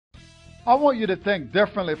I want you to think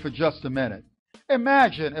differently for just a minute.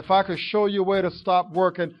 Imagine if I could show you a way to stop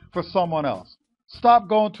working for someone else. Stop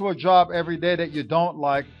going to a job every day that you don't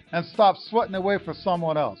like and stop sweating away for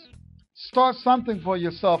someone else. Start something for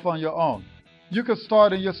yourself on your own. You could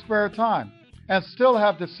start in your spare time and still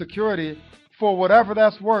have the security for whatever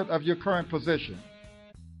that's worth of your current position.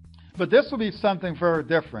 But this would be something very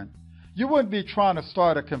different. You wouldn't be trying to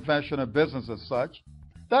start a conventional business as such.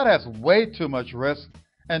 That has way too much risk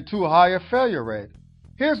and too high a failure rate.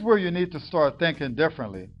 Here's where you need to start thinking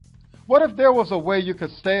differently. What if there was a way you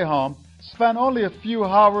could stay home, spend only a few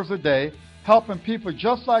hours a day helping people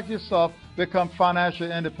just like yourself become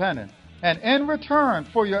financially independent, and in return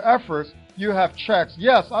for your efforts, you have checks,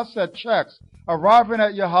 yes, I said checks, arriving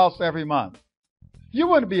at your house every month. You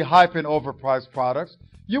wouldn't be hyping overpriced products,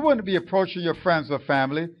 you wouldn't be approaching your friends or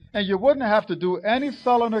family, and you wouldn't have to do any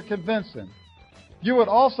selling or convincing. You would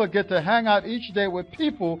also get to hang out each day with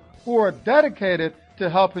people who are dedicated to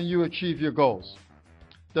helping you achieve your goals.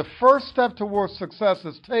 The first step towards success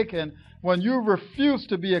is taken when you refuse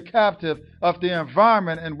to be a captive of the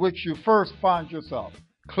environment in which you first find yourself.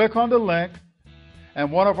 Click on the link,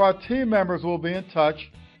 and one of our team members will be in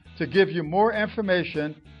touch to give you more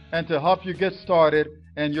information and to help you get started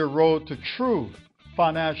in your road to true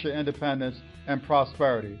financial independence and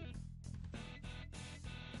prosperity.